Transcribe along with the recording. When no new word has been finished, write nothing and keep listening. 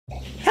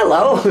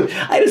hello,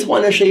 I just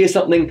want to show you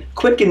something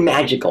quick and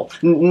magical.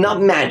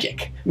 Not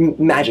magic,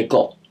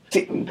 magical.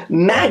 See,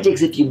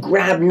 magic's if you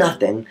grab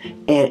nothing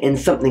and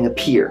something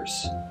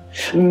appears.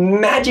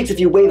 Magic's if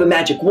you wave a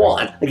magic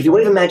wand. Like if you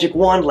wave a magic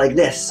wand like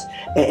this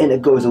and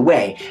it goes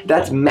away.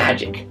 That's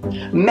magic.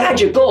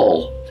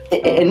 Magical,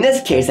 in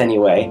this case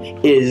anyway,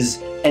 is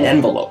an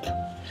envelope.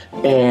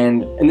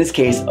 And in this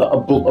case, a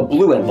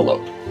blue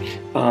envelope.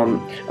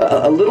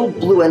 A little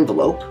blue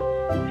envelope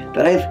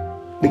that I've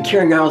been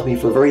carrying around with me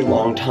for a very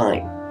long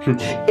time.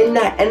 In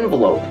that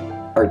envelope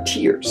are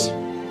tears.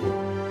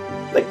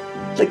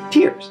 Like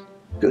tears.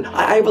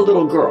 I have a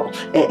little girl,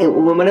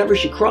 and whenever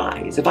she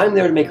cries, if I'm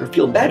there to make her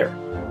feel better,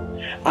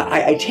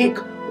 I take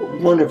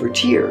one of her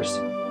tears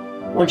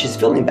when she's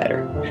feeling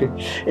better,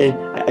 and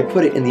I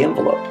put it in the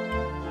envelope.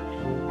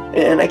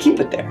 And I keep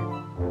it there.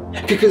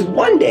 Because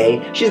one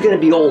day, she's going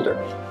to be older.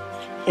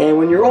 And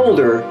when you're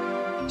older,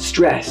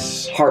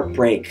 stress,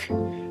 heartbreak,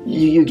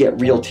 you get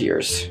real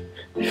tears.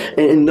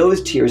 And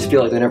those tears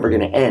feel like they're never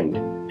going to end.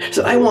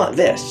 So I want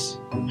this.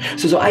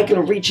 So I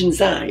can reach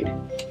inside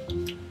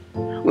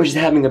when she's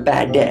having a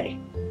bad day.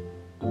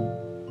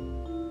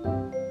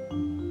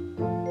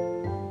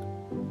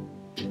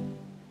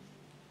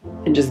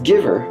 And just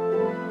give her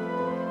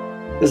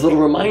this little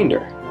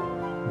reminder.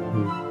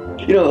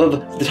 You know,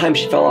 of the time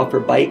she fell off her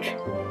bike,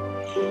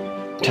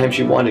 the time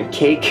she wanted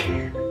cake,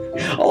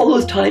 all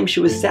those times she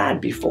was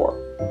sad before.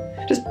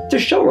 Just to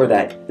show her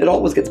that it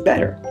always gets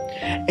better.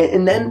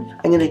 And then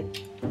I'm going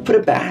to put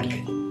it back.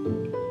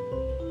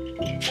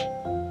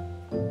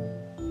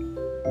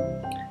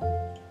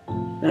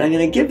 And I'm going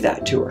to give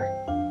that to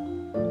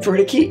her for her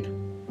to keep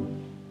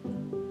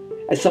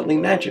as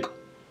something magical.